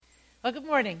Well, good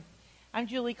morning. I'm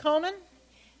Julie Coleman,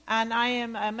 and I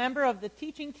am a member of the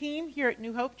teaching team here at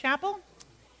New Hope Chapel.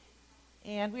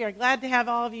 And we are glad to have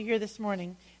all of you here this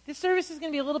morning. This service is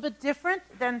going to be a little bit different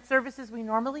than services we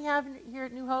normally have here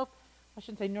at New Hope. I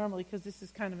shouldn't say normally, because this is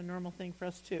kind of a normal thing for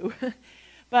us too.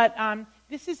 But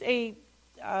this is a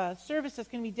service that's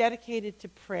going to be dedicated to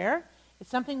prayer.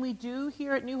 It's something we do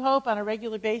here at New Hope on a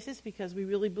regular basis because we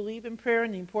really believe in prayer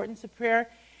and the importance of prayer.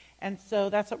 And so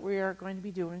that's what we are going to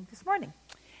be doing this morning.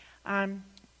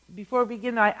 Before we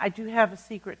begin, I do have a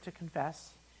secret to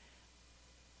confess.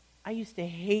 I used to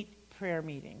hate prayer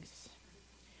meetings.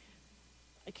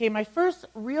 Okay, my first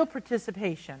real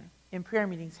participation in prayer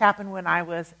meetings happened when I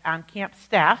was on camp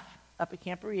staff up at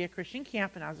Camp Berea Christian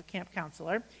Camp, and I was a camp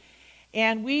counselor.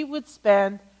 And we would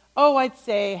spend, I'd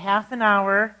say half an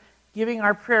hour giving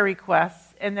our prayer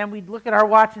requests, and then we'd look at our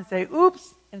watch and say,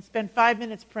 oops, and spend 5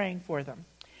 minutes praying for them.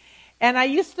 And I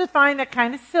used to find that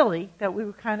kind of silly, that we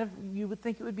were you would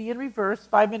think it would be in reverse,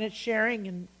 5 minutes sharing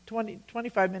and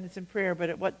 25 minutes in prayer, but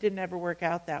it didn't ever work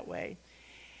out that way.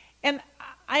 And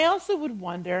I also would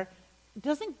wonder,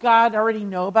 doesn't God already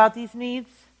know about these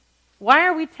needs? Why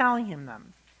are we telling him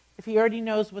them if he already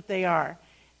knows what they are?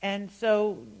 And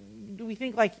so do we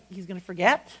think like he's going to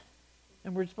forget?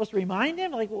 And we're supposed to remind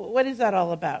him? Like, what is that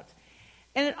all about?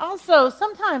 And it also,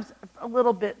 sometimes a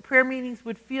little bit, prayer meetings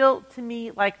would feel to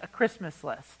me like a Christmas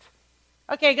list.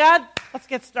 Okay, God, let's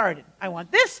get started. I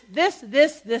want this, and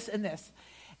this.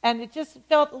 And it just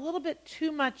felt a little bit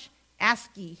too much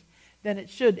asky than it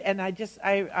should. And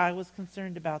I was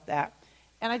concerned about that.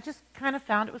 And I just kind of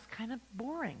found it was kind of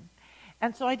boring.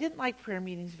 And so I didn't like prayer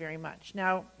meetings very much.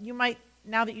 Now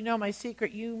that you know my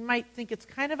secret, you might think it's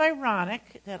kind of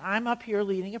ironic that I'm up here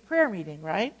leading a prayer meeting,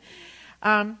 right?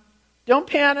 Don't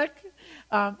panic.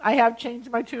 I have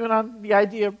changed my tune on the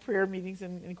idea of prayer meetings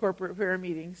and corporate prayer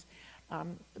meetings.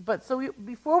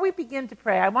 Before we begin to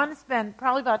pray, I want to spend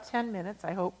probably about 10 minutes,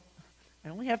 I hope. I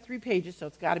only have 3 pages, so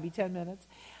it's got to be 10 minutes.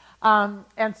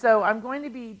 And so I'm going to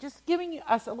be just giving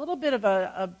us a little bit of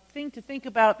a thing to think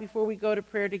about before we go to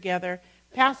prayer together.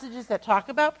 Passages that talk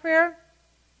about prayer.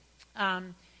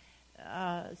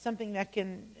 Something that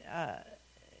can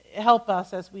help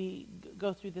us as we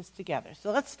go through this together.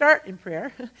 So let's start in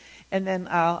prayer, and then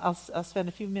I'll spend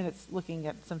a few minutes looking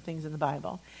at some things in the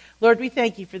Bible. Lord, we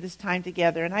thank you for this time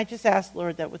together, and I just ask,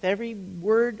 Lord, that with every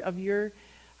word of your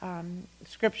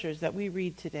scriptures that we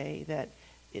read today, that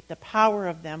the power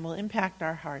of them will impact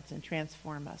our hearts and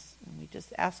transform us. And we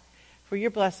just ask for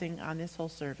your blessing on this whole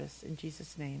service. In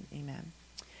Jesus' name, amen.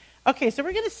 Okay, so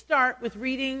we're going to start with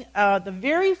reading the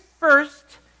very first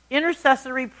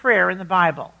intercessory prayer in the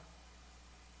Bible.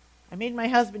 I made my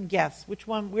husband guess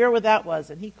where that was,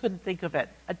 and he couldn't think of it.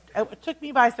 It took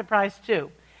me by surprise, too.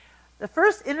 The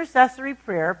first intercessory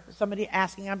prayer, somebody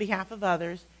asking on behalf of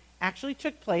others, actually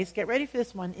took place, get ready for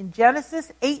this one, in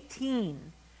Genesis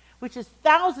 18, which is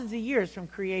thousands of years from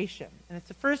creation. And it's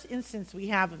the first instance we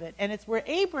have of it. And it's where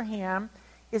Abraham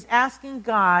is asking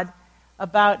God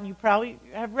about, and you probably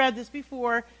have read this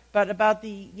before, but about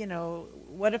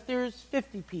what if there's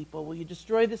 50 people? Will you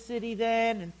destroy the city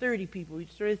then? And 30 people, will you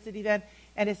destroy the city then?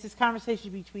 And it's this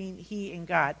conversation between he and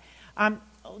God.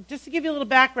 Just to give you a little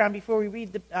background before we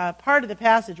read the part of the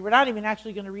passage, we're not even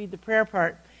actually going to read the prayer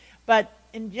part, but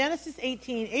in Genesis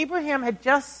 18, Abraham had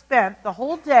just spent the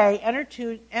whole day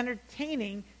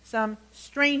entertaining some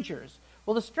strangers.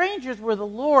 Well, the strangers were the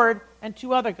Lord and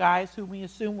 2 other guys who we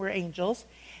assume were angels,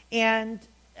 and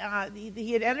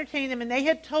he had entertained them, and they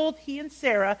had told he and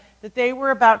Sarah that they were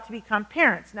about to become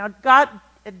parents. Now, God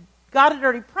had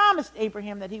already promised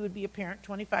Abraham that he would be a parent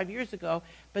 25 years ago,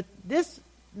 but this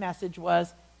message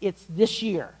was, it's this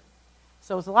year.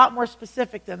 So it was a lot more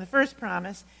specific than the first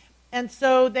promise. And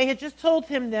so they had just told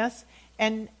him this,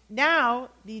 and now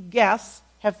the guests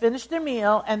have finished their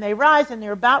meal, and they rise, and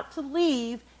they're about to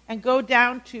leave and go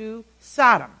down to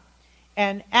Sodom.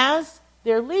 And as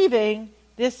they're leaving,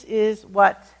 this is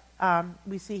what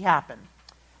we see happen.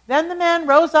 Then the men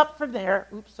rose up from there,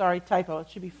 it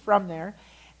should be from there,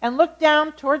 and looked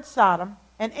down towards Sodom,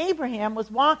 and Abraham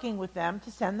was walking with them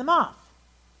to send them off.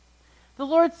 The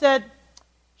Lord said,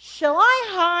 "Shall I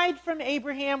hide from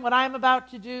Abraham what I am about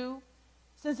to do?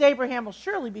 Since Abraham will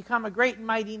surely become a great and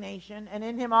mighty nation, and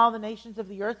in him all the nations of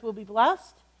the earth will be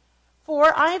blessed.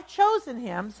 For I have chosen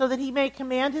him so that he may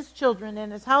command his children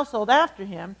and his household after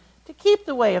him to keep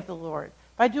the way of the Lord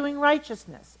by doing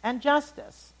righteousness and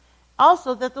justice.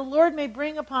 Also that the Lord may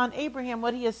bring upon Abraham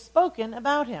what he has spoken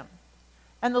about him."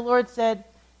 And the Lord said,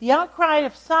 "The outcry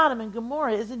of Sodom and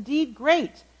Gomorrah is indeed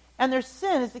great, and their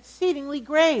sin is exceedingly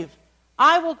grave.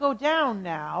 I will go down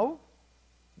now."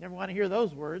 Never want to hear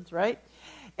those words, right?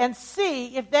 and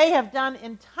see if they have done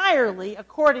entirely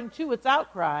according to its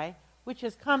outcry, which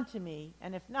has come to me,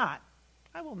 and if not,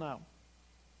 I will know.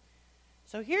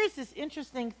 So here's this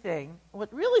interesting thing.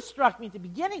 What really struck me at the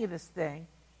beginning of this thing,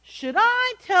 should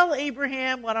I tell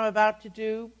Abraham what I'm about to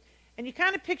do? And you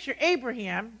kind of picture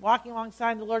Abraham walking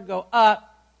alongside the Lord go,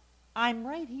 I'm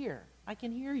right here. I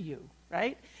can hear you,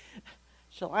 right?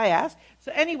 Shall I ask?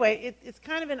 So anyway, it's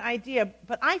kind of an idea,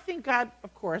 but I think God,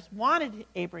 of course, wanted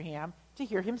Abraham to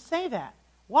hear him say that.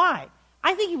 Why?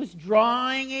 I think he was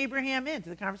drawing Abraham into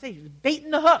the conversation. He was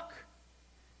baiting the hook.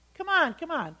 Come on.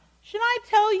 Should I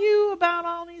tell you about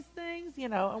all these things?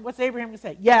 And what's Abraham going to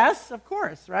say? Yes, of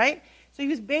course, right? So he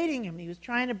was baiting him. He was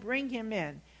trying to bring him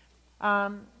in.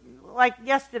 Like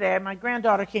yesterday, my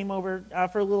granddaughter came over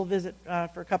for a little visit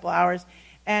for a couple hours,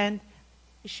 and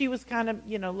she was kind of,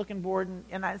 looking bored.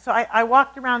 So I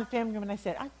walked around the family room and I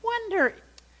said, I wonder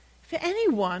if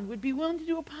anyone would be willing to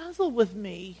do a puzzle with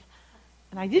me.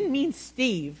 And I didn't mean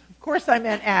Steve. Of course I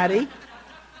meant Addie.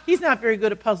 He's not very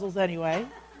good at puzzles anyway.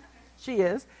 She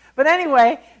is. But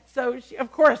anyway, so she,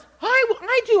 of course,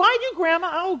 I do, Grandma.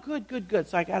 Oh, good.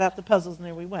 So I got out the puzzles and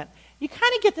there we went. You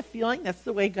kind of get the feeling that's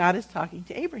the way God is talking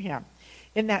to Abraham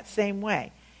in that same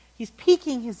way. He's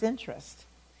piquing his interest.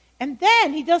 And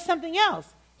then he does something else.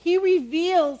 He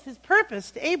reveals his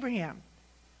purpose to Abraham.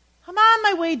 I'm on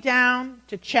my way down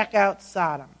to check out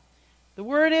Sodom. The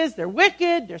word is they're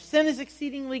wicked, their sin is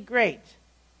exceedingly great.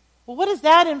 Well, what does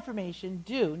that information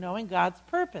do, knowing God's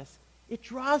purpose? It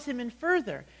draws him in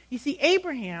further. You see,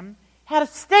 Abraham had a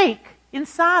stake in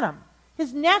Sodom.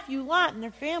 His nephew Lot and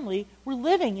their family were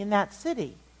living in that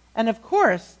city. And of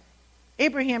course,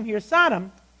 Abraham hears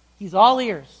Sodom, he's all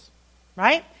ears,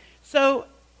 right? So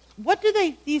what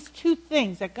do these two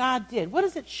things that God did, what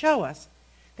does it show us?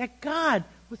 That God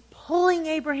was pulling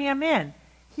Abraham in.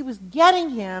 He was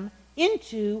getting him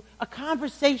into a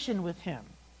conversation with him.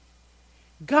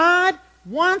 God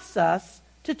wants us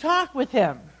to talk with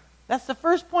him. That's the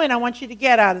first point I want you to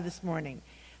get out of this morning.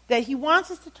 That he wants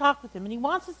us to talk with him, and he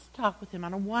wants us to talk with him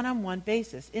on a one-on-one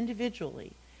basis,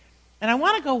 individually. And I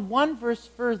want to go one verse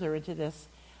further into this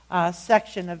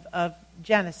section of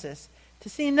Genesis to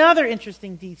see another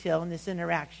interesting detail in this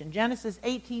interaction. Genesis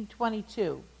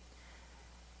 18:22.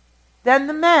 Then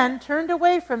the men turned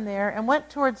away from there and went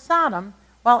toward Sodom,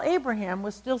 while Abraham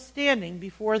was still standing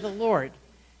before the Lord.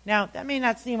 Now, that may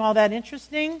not seem all that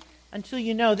interesting until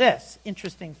you know this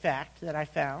interesting fact that I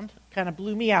found. Kind of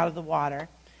blew me out of the water.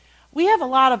 We have a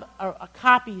lot of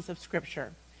copies of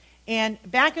Scripture. And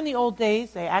back in the old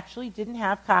days, they actually didn't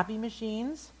have copy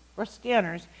machines or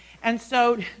scanners. And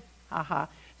so,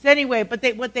 So anyway, but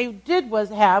what they did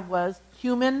was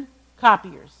human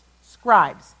copiers,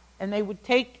 scribes. And they would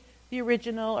take the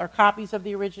original or copies of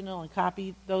the original and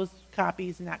copy those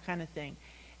copies and that kind of thing.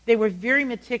 They were very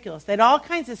meticulous. They had all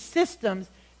kinds of systems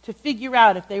to figure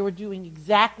out if they were doing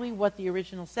exactly what the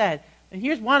original said. And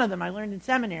here's one of them I learned in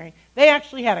seminary. They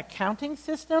actually had a counting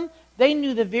system. They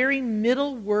knew the very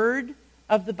middle word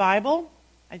of the Bible,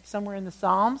 somewhere in the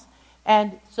Psalms.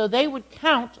 And so they would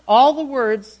count all the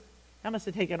words, that must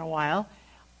have taken a while,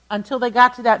 until they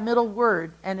got to that middle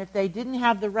word. And if they didn't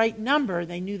have the right number,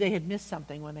 they knew they had missed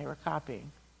something when they were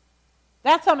copying.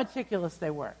 That's how meticulous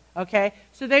they were, okay?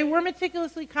 So they were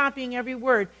meticulously copying every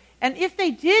word. And if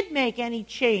they did make any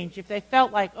change, if they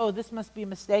felt like, oh, this must be a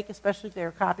mistake, especially if they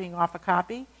were copying off a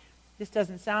copy, this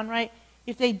doesn't sound right.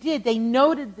 If they did, they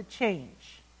noted the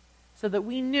change so that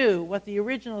we knew what the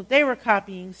original they were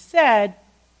copying said,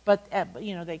 but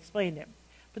they explained it.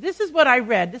 But this is what I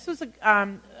read. This was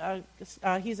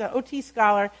he's an OT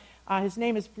scholar. His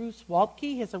name is Bruce Waltke.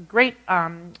 He has a great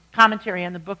commentary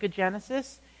on the book of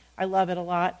Genesis. I love it a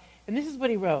lot. And this is what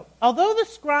he wrote. Although the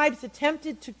scribes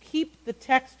attempted to keep the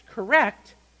text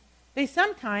correct, they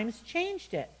sometimes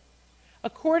changed it.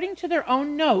 According to their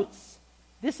own notes,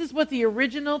 this is what the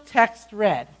original text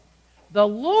read. The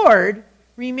Lord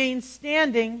remained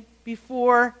standing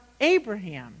before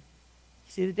Abraham.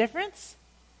 You see the difference?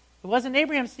 It wasn't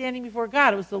Abraham standing before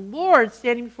God. It was the Lord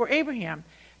standing before Abraham.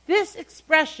 This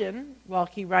expression,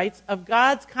 Waltke writes, of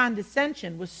God's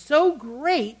condescension was so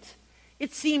great,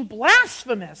 it seemed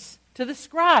blasphemous to the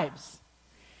scribes.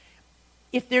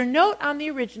 If their note on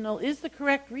the original is the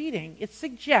correct reading, it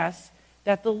suggests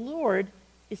that the Lord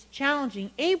is challenging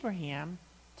Abraham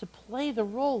to play the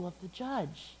role of the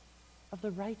judge, of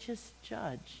the righteous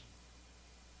judge.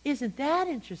 Isn't that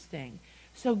interesting?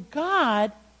 So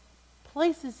God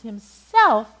places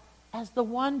himself as the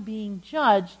one being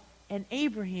judged and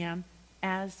Abraham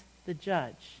as the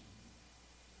judge.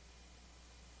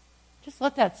 Just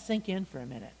let that sink in for a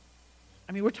minute.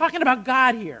 I mean, we're talking about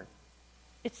God here.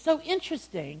 It's so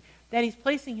interesting that he's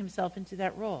placing himself into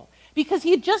that role. Because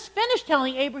he had just finished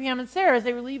telling Abraham and Sarah as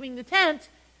they were leaving the tent,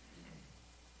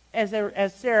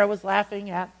 as Sarah was laughing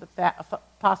at the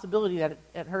possibility that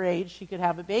at her age she could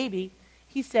have a baby,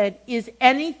 he said, "Is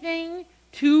anything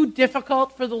too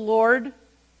difficult for the Lord?"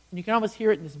 And you can almost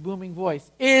hear it in this booming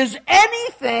voice. "Is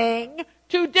anything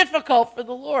too difficult for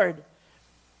the Lord?"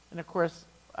 And of course,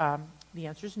 the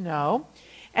answer is no.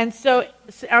 And so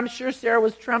I'm sure Sarah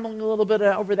was trembling a little bit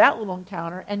over that little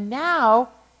encounter. And now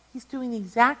he's doing the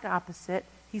exact opposite.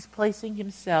 He's placing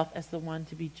himself as the one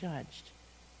to be judged.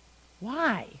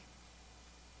 Why?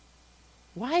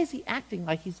 Why is he acting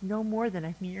like he's no more than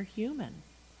a mere human?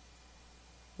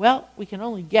 Well, we can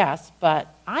only guess,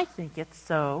 but I think it's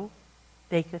so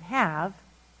they could have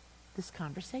this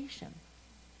conversation.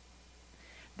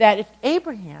 That if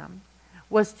Abraham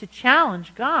was to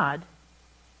challenge God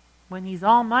when he's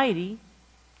almighty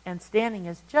and standing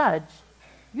as judge,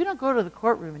 you don't go to the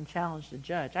courtroom and challenge the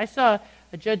judge. I saw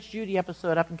a Judge Judy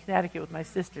episode up in Connecticut with my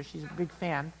sister. She's a big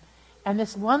fan. And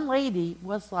this one lady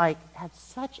was like, had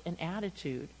such an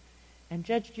attitude. And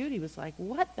Judge Judy was like,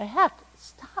 "What the heck?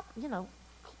 Stop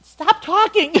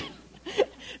talking."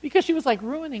 Because she was like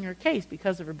ruining her case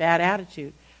because of her bad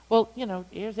attitude. Well,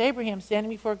 here's Abraham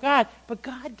standing before God. But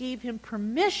God gave him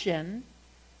permission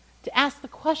to ask the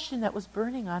question that was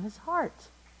burning on his heart.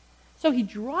 So he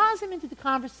draws him into the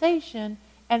conversation,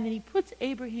 and then he puts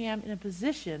Abraham in a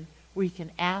position where he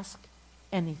can ask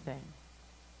anything.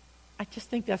 I just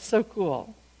think that's so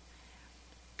cool.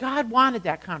 God wanted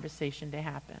that conversation to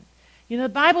happen. The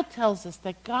Bible tells us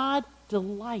that God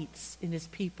delights in his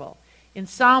people. In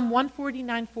Psalm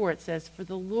 149:4 it says, "For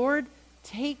the Lord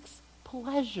takes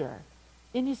pleasure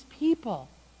in his people."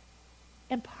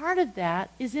 And part of that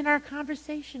is in our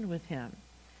conversation with him.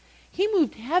 He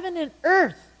moved heaven and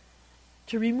earth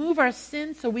to remove our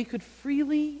sins so we could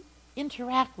freely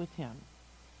interact with him.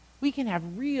 We can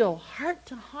have real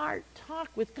heart-to-heart talk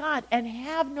with God and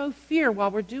have no fear while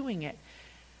we're doing it.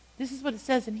 This is what it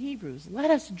says in Hebrews.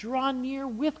 "Let us draw near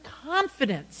with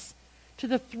confidence to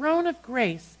the throne of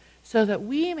grace so that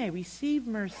we may receive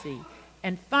mercy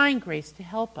and find grace to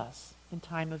help us in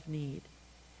time of need."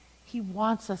 He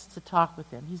wants us to talk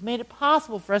with him. He's made it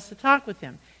possible for us to talk with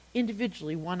him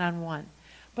individually, one-on-one.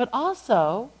 But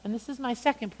also, and this is my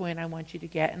second point I want you to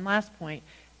get, and last point,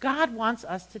 God wants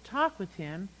us to talk with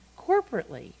him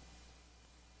corporately.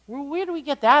 Well, where do we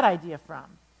get that idea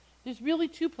from? There's really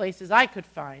two places I could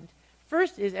find.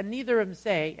 First is, and neither of them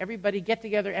say, everybody get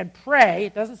together and pray.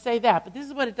 It doesn't say that, but this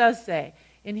is what it does say.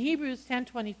 In Hebrews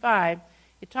 10:25,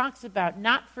 it talks about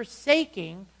not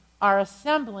forsaking our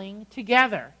assembling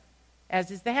together, as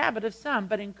is the habit of some,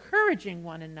 but encouraging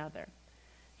one another.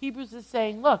 Hebrews is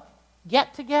saying, look,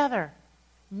 get together,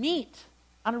 meet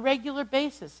on a regular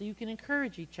basis so you can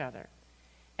encourage each other.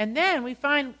 And then we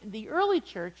find the early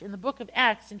church in the book of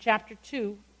Acts in chapter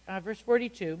 2, verse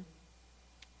 42,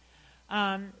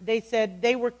 they said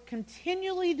they were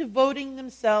continually devoting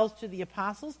themselves to the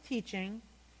apostles' teaching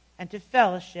and to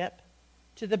fellowship,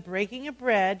 to the breaking of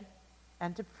bread,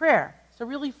 and to prayer. So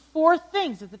really 4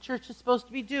 things that the church is supposed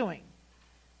to be doing.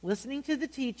 Listening to the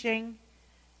teaching,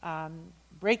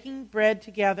 breaking bread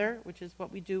together, which is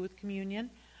what we do with communion,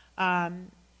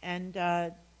 and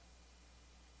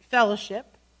fellowship.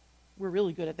 We're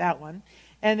really good at that one.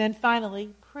 And then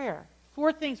finally, prayer.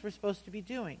 4 things we're supposed to be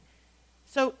doing.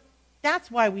 So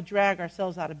that's why we drag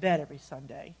ourselves out of bed every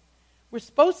Sunday. We're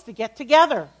supposed to get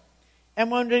together. And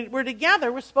when we're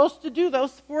together, we're supposed to do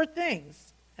those 4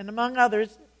 things. And among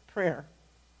others, prayer.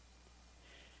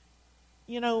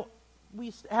 We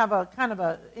have a kind of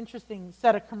an interesting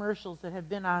set of commercials that have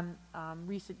been on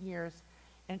recent years.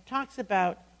 And it talks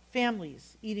about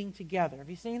families eating together. Have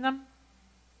you seen them?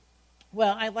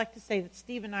 Well, I'd like to say that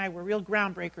Steve and I were real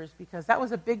groundbreakers because that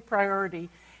was a big priority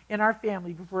in our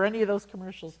family before any of those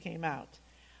commercials came out.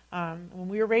 When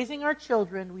we were raising our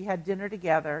children, we had dinner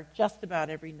together just about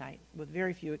every night, with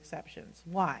very few exceptions.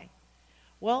 Why?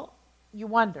 Well, you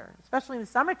wonder. Especially in the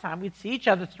summertime, we'd see each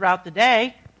other throughout the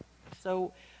day.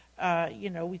 So,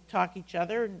 we'd talk each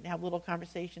other and have little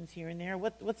conversations here and there.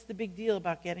 What's the big deal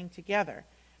about getting together?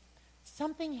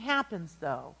 Something happens,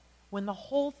 though, when the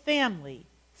whole family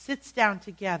sits down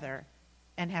together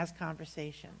and has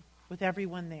conversation with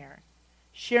everyone there,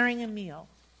 sharing a meal.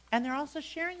 And they're also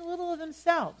sharing a little of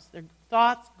themselves, their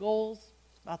thoughts, goals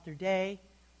about their day.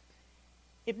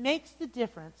 It makes the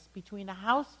difference between a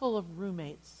house full of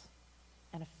roommates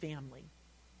and a family.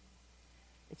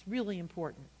 It's really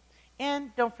important.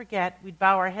 And don't forget, we'd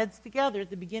bow our heads together at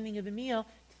the beginning of the meal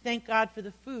to thank God for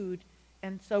the food.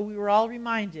 And so we were all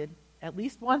reminded, at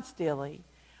least once daily,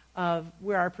 of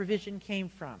where our provision came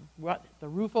from. The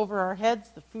roof over our heads,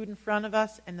 the food in front of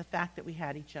us, and the fact that we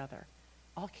had each other.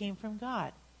 All came from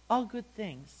God. All good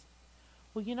things.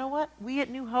 Well, you know what? We at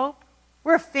New Hope,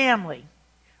 we're a family.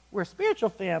 We're a spiritual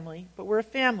family, but we're a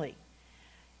family.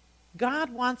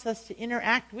 God wants us to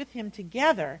interact with him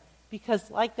together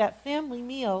because like that family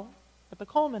meal at the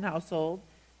Coleman household,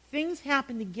 things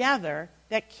happen together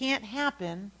that can't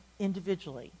happen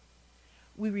individually.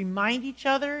 We remind each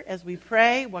other as we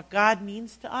pray what God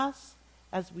means to us.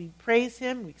 As we praise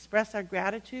him, we express our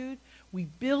gratitude. We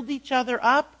build each other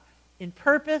up in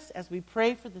purpose as we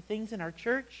pray for the things in our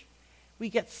church. We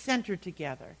get centered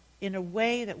together in a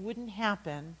way that wouldn't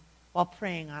happen while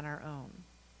praying on our own.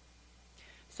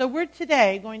 So we're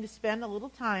today going to spend a little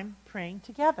time praying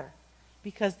together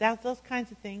because those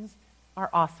kinds of things are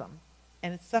awesome.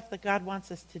 And it's stuff that God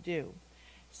wants us to do.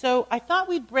 So I thought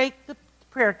we'd break the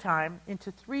prayer time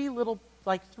into three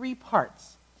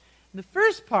parts. The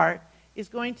first part is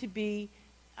going to be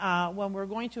when we're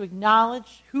going to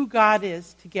acknowledge who God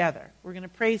is together. We're going to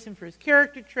praise him for his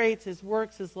character traits, his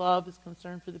works, his love, his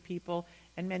concern for the people,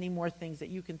 and many more things that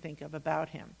you can think of about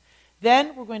him.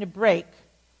 Then we're going to break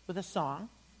with a song.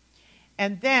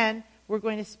 And then we're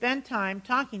going to spend time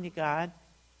talking to God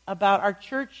about our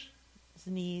church's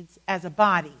needs as a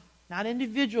body. Not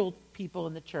individual people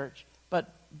in the church,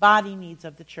 but body needs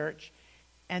of the church.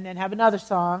 And then have another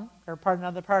song, or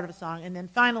another part of a song. And then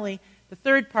finally, the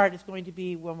third part is going to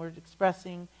be when we're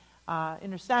expressing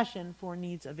intercession for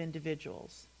needs of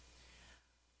individuals.